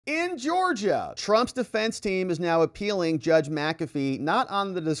In Georgia, Trump's defense team is now appealing Judge McAfee not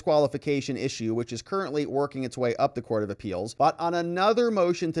on the disqualification issue, which is currently working its way up the Court of Appeals, but on another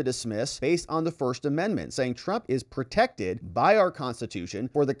motion to dismiss based on the First Amendment, saying Trump is protected by our Constitution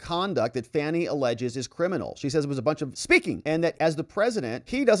for the conduct that Fannie alleges is criminal. She says it was a bunch of speaking, and that as the president,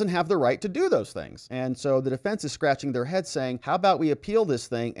 he doesn't have the right to do those things. And so the defense is scratching their head saying, how about we appeal this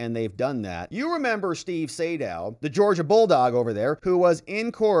thing? And they've done that. You remember Steve Sadow, the Georgia Bulldog over there, who was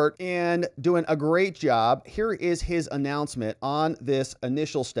in court and doing a great job. Here is his announcement on this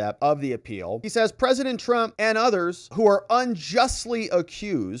initial step of the appeal. He says, President Trump and others who are unjustly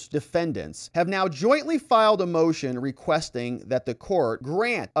accused defendants have now jointly filed a motion requesting that the court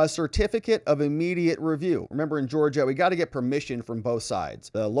grant a certificate of immediate review. Remember, in Georgia, we got to get permission from both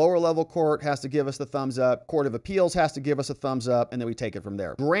sides. The lower level court has to give us the thumbs up, Court of Appeals has to give us a thumbs up, and then we take it from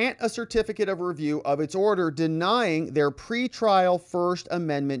there. Grant a certificate of review of its order denying their pretrial First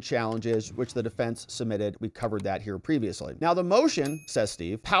Amendment challenges, which the defense submitted. We covered that here previously. Now, the motion, says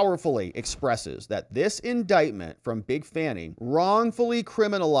Steve, powerfully expresses that this indictment from Big Fannie wrongfully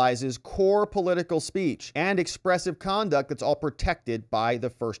criminalizes core political speech and expressive conduct that's all protected by the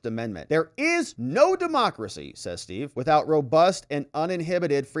First Amendment. There is no democracy, says Steve, without robust and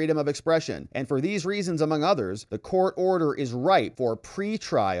uninhibited freedom of expression. And for these reasons, among others, the court order is ripe for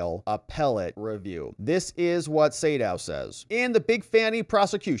pretrial appellate review. This is what Sadow says. In the Big Fannie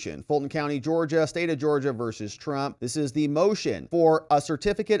prosecution, Fulton County, Georgia, State of Georgia versus Trump, this is the motion for a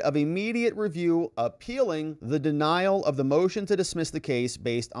certificate of immediate review appealing the denial of the motion to dismiss the case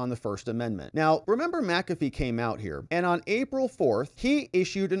based on the First Amendment. Now, remember McAfee came out here, and on April 4th, he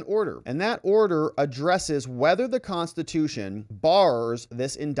issued an order, and that order addresses whether the Constitution bars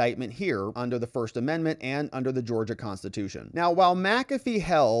this indictment here under the First Amendment and under the Georgia Constitution. Now, while McAfee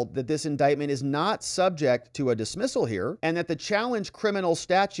held that this indictment is not subject to a dismissal here, and that the challenge criminal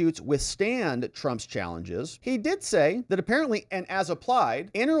statutes withstand Trump's challenges, he did say that apparently, and as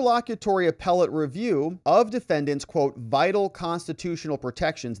applied, interlocutory appellate review of defendants' quote, vital constitutional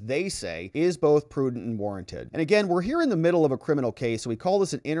protections, they say, is both prudent and warranted. And again, we're here in the middle of a criminal case, so we call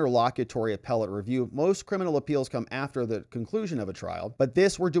this an interlocutory appellate review. Most criminal appeals come after the conclusion of a trial, but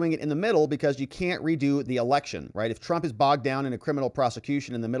this, we're doing it in the middle because you can't redo the election, right? If Trump is bogged down in a criminal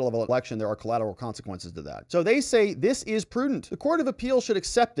prosecution in the middle of an election, there are collateral consequences to that. So they say this is prudent. The Court of Appeals should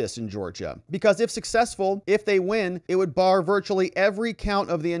accept this in Georgia because if successful, if they win, it would bar virtually every count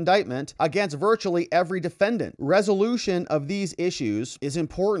of the indictment against virtually every defendant. Resolution of these issues is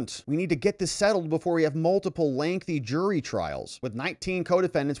important. We need to get this settled before we have multiple lengthy jury trials with 19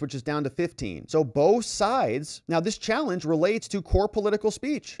 co-defendants, which is down to 15. So both sides, now this challenge relates to core political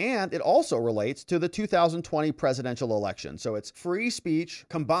speech, and it also relates to the 2020 presidential election. So it's free speech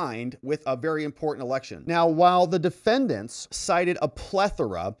combined with a very important election. Now, while the defendants cited a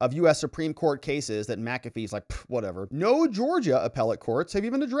plethora of U.S. Supreme Court cases that McAfee's like, whatever, no Georgia appellate courts have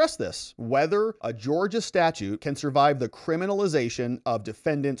even addressed this, whether a Georgia statute can survive the criminalization of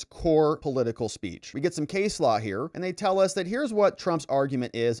defendants' core political speech. We get some case law here, and they tell us that here's what Trump's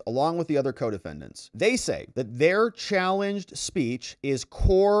argument is, along with the other co-defendants. They say that their challenged speech is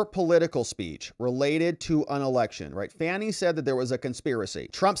core political speech related to an election, right? Fannie said that there was a conspiracy.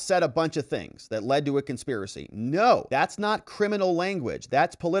 Trump said a bunch of things that led to a conspiracy. No, that's not criminal language.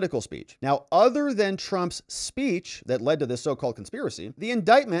 That's political speech. Now, other than Trump's speech that led to this so-called conspiracy, the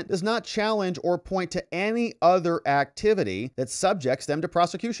indictment does not challenge or point to any other activity that subjects them to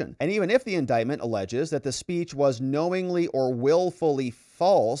prosecution. And even if the indictment alleges that the speech was knowingly or willfully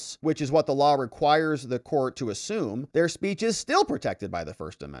false, which is what the law requires the court to assume, their speech is still protected by the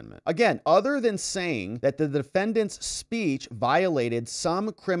First Amendment. Again, other than saying that the defendant's speech violated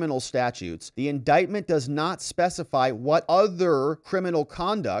some criminal statutes, the indictment does not specify what other criminal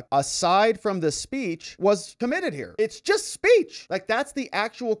conduct, aside from the speech, was committed here. It's just speech. Like, that's the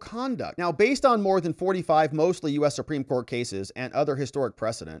actual conduct. Now, based on more than 45 mostly U.S. Supreme Court cases and other historic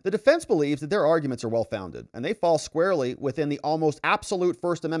precedent, the defense believes that their arguments are well-founded, and they fall squarely within the almost absolute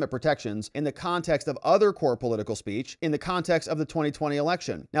First Amendment protections in the context of other core political speech in the context of the 2020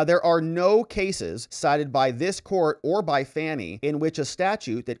 election. Now, there are no cases cited by this court or by Fannie in which a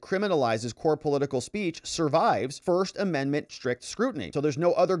statute that criminalizes core political speech survives First Amendment strict scrutiny. So there's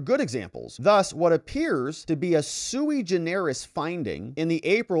no other good examples. Thus, what appears to be a sui generis finding in the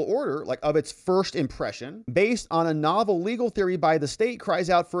April order, like of its first impression, based on a novel legal theory by the state, cries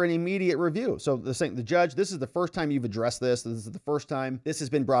out for an immediate review. So the judge, this is the first time you've addressed this. This is the first time time, this has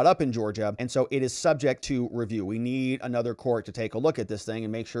been brought up in Georgia, and so it is subject to review. We need another court to take a look at this thing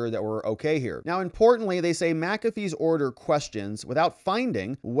and make sure that we're okay here. Now, importantly, they say McAfee's order questions without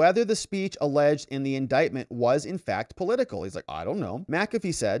finding whether the speech alleged in the indictment was in fact political. He's like, I don't know.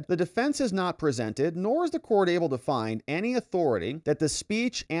 McAfee said, the defense has not presented, nor is the court able to find any authority that the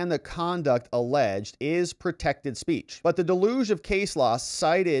speech and the conduct alleged is protected speech. But the deluge of case law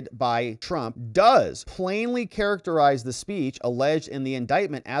cited by Trump does plainly characterize the speech alleged in the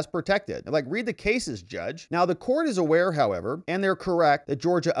indictment as protected. Like, read the cases, Judge. Now, the court is aware, however, and they're correct, that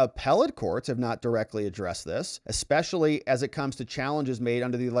Georgia appellate courts have not directly addressed this, especially as it comes to challenges made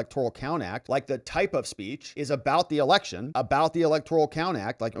under the Electoral Count Act, like the type of speech is about the election, about the Electoral Count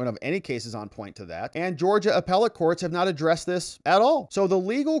Act, like one of any cases on point to that. And Georgia appellate courts have not addressed this at all. So the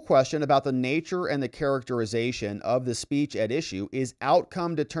legal question about the nature and the characterization of the speech at issue is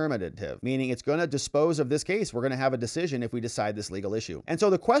outcome determinative, meaning it's going to dispose of this case. We're going to have a decision if we decide this legal issue. And so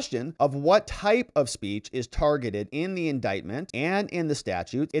the question of what type of speech is targeted in the indictment and in the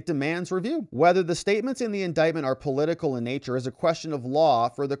statute, it demands review. Whether the statements in the indictment are political in nature is a question of law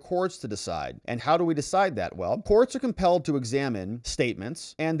for the courts to decide. And how do we decide that? Well, courts are compelled to examine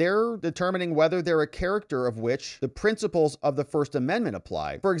statements, and they're determining whether they're a character of which the principles of the First Amendment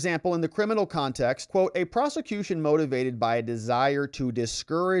apply. For example, in the criminal context, quote, a prosecution motivated by a desire to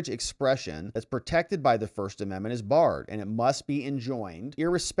discourage expression that's protected by the First Amendment is barred, and it must be enjoined,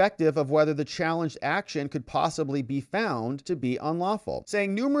 irrespective of whether the challenged action could possibly be found to be unlawful.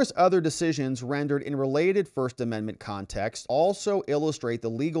 Saying numerous other decisions rendered in related First Amendment contexts also illustrate the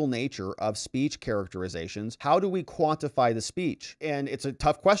legal nature of speech characterizations. How do we quantify the speech? And it's a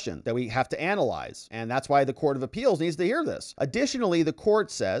tough question that we have to analyze, and that's why the Court of Appeals needs to hear this. Additionally, the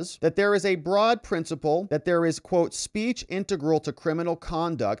court says that there is a broad principle that there is, quote, speech integral to criminal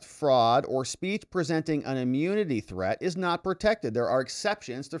conduct, fraud, or speech presenting an immunity threat is not protected. There are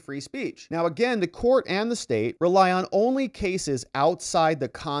exceptions to free speech. Now, again, the court and the state rely on only cases outside the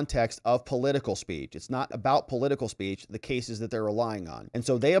context of political speech. It's not about political speech, the cases that they're relying on. And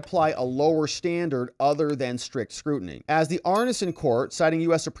so they apply a lower standard other than strict scrutiny. As the Arneson Court, citing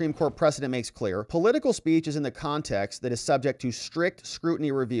U.S. Supreme Court precedent, makes clear, political speech is in the context that is subject to strict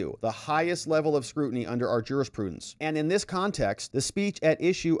scrutiny review, the highest level of scrutiny under our jurisprudence. And in this context, the speech at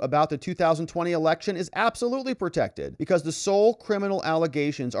issue about the 2020 election is absolutely protected because the sole criminal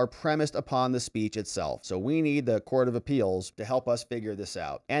allegations are premised upon the speech itself. So we need the Court of Appeals to help us figure this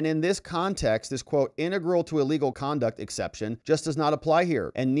out. And in this context, this, quote, integral to illegal conduct exception just does not apply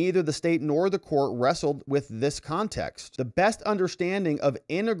here. And neither the state nor the court wrestled with this context. The best understanding of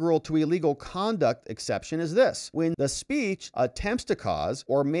integral to illegal conduct exception is this: when the speech attempts to cause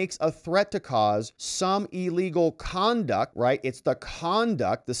or makes a threat to cause some illegal conduct, right? It's the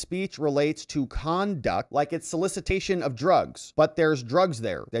conduct. The speech relates to conduct, like it's solicitation of drugs, but there's drugs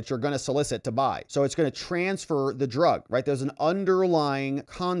there that you're going to solicit to buy. So it's going to transfer the drug, right? There's an underlying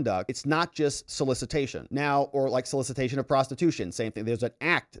conduct. It's not just solicitation. Now, or like solicitation of prostitution, same thing. There's an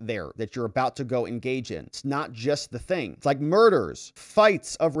act there that you're about to go engage in. It's not just the thing. It's like murders,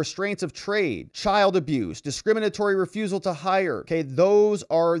 fights of restraints of trade, child abuse, discriminatory refusal to hire. Okay, those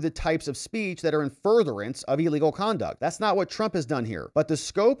are the types of speech that are in furtherance of illegal conduct. That's not what Trump has done here. But the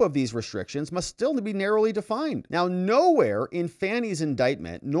scope of these restrictions must still be narrowly defined. Now, nowhere in Fannie's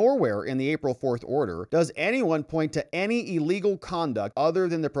indictment, nowhere in the April 4th order, does anyone point to any illegal conduct other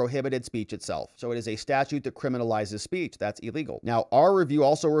than the prohibited speech itself. So it is a statute that criminalizes speech. That's illegal. Now, our review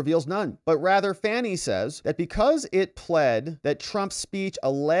also reveals none, but rather Fannie says that because it pled that Trump's speech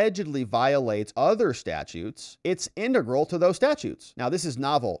allegedly violates other statutes, it's integral to those statutes. Now, this is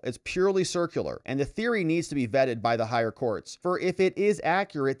novel. It's purely circular, and the theory needs to be vetted by the higher courts. For if it is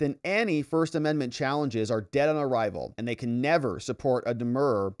accurate, then any First Amendment challenges are dead on arrival, and they can never support a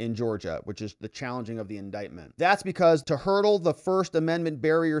demurrer in Georgia, which is the challenging of the indictment. That's because to hurdle the First Amendment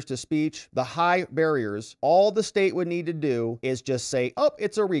barriers to speech, the high barriers, all the state would need to do is just say, oh,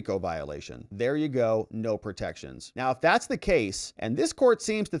 it's a RICO violation. There you go, no protections. Now, if that's the case, and this court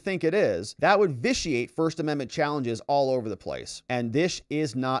seems to think it is, that would vitiate First Amendment challenges all over the place. And this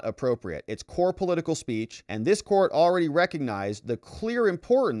is not appropriate. It's core political speech, and this court already recognized the clear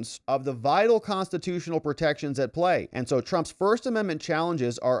importance of the vital constitutional protections at play. And so Trump's First Amendment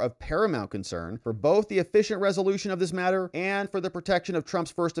challenges are of paramount concern for both the efficient resolution of this matter and for the protection of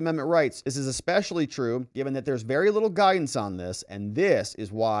Trump's First Amendment rights. This is especially true given that there's very little guidance on this, and this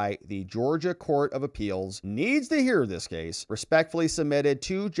is why the Georgia Court of Appeals needs to hear this case. Respectfully submitted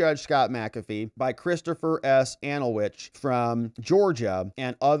to Judge Scott McAfee by Christopher S. Anilwich from Georgia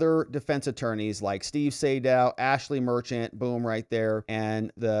and other defense attorneys like Steve Sadow, Ashley Merchant, boom right there,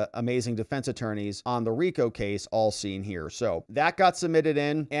 and the amazing defense attorneys on the RICO case, all seen here. here. So that got submitted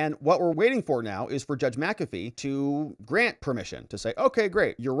in, and what we're waiting for now is for Judge McAfee to grant permission to say, okay,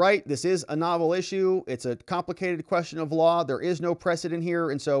 great, you're right, this is a novel issue, it's a complicated question of law, there is no precedent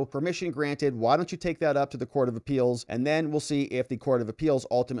here, and so permission granted, why don't you take that up to the Court of Appeals, and then we'll see if the Court of Appeals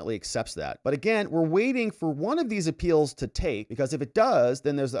ultimately accepts that. But again, we're waiting for one of these appeals to take, because if it does,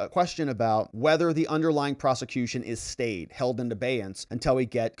 then there's a question about whether the underlying prosecution is stayed, held in abeyance until we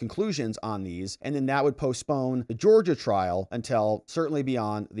get conclusions on these, and then that would postpone the Georgia trial until certainly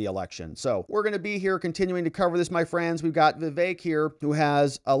beyond the election. So we're going to be here continuing to cover this, my friends. We've got Vivek here, who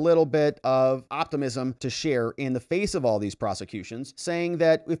has a little bit of optimism to share in the face of all these prosecutions, saying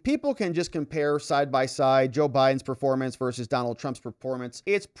that if people can just compare side by side Joe Biden's performance versus Donald Trump's performance,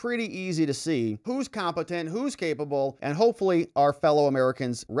 it's pretty easy to see who's competent, who's capable, and hopefully our fellow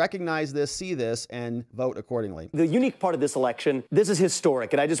Americans recognize this, see this, and vote accordingly. The unique part of this election, this is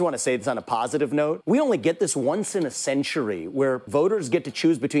historic, and I just want to say this on a positive note. We only get this once in a century where voters get to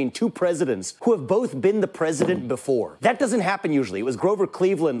choose between two presidents who have both been the president before. That doesn't happen usually. It was Grover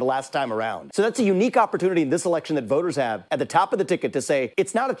Cleveland the last time around. So that's a unique opportunity in this election that voters have at the top of the ticket to say,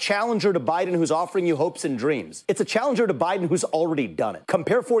 it's not a challenger to Biden who's offering you hopes and dreams. It's a challenger to Biden who's already done it.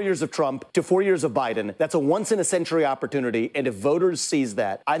 Compare 4 years of Trump to 4 years of Biden. That's a once in a century opportunity. And if voters seize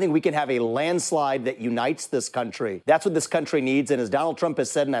that, I think we can have a landslide that unites this country. That's what this country needs. And as Donald Trump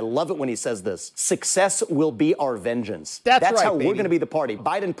has said, and I love it when he says this, success will be our vengeance. That's right, how we're going to be the party.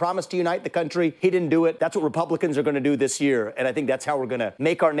 Biden promised to unite the country. He didn't do it. That's what Republicans are going to do this year. And I think that's how we're going to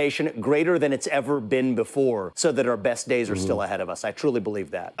make our nation greater than it's ever been before, so that our best days are still ahead of us. I truly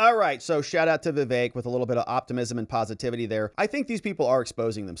believe that. All right. So shout out to Vivek with a little bit of optimism and positivity there. I think these people are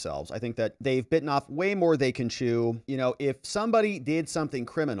exposing themselves. I think that they've bitten off way more they can chew. You know, if somebody did something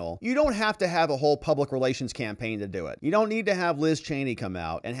criminal, you don't have to have a whole public relations campaign to do it. You don't need to have Liz Cheney come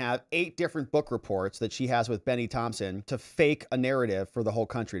out and have 8 different book reports that she has with Benny Thompson to fake a narrative for the whole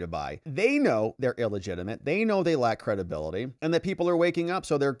country to buy. They know they're illegitimate. They know they lack credibility, and that people are waking up,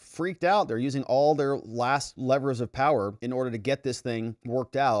 so they're freaked out. They're using all their last levers of power in order to get this thing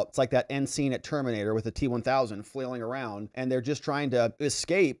worked out. It's like that end scene at Terminator with the T-1000 flailing around, and they're just trying to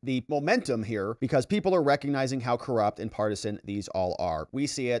escape the momentum here because people are recognizing how corrupt and partisan these all are. We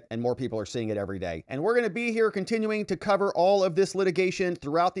see it, and more people are seeing it every day. And we're going to be here continuing to cover all of this litigation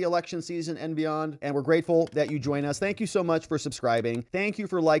throughout the election season and beyond, and we're grateful that you join us. Thank you so much for subscribing. Thank you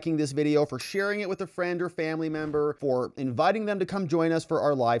for liking this video, for sharing it with a friend or family member, for inviting them to come join us for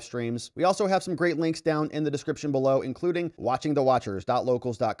our live streams. We also have some great links down in the description below, including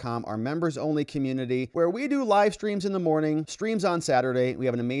watchingthewatchers.locals.com, our members-only community, where we do live streams in the morning, streams on Saturday. We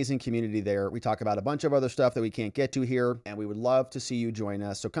have an amazing community there. We talk about a bunch of other stuff that we can't get to here, and we would love to see you join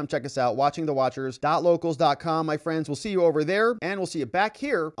us. So come check us out, watchingthewatchers.locals.com, my friends. We'll see you over there, and we'll see you back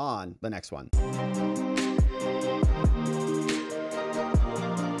here on the next one.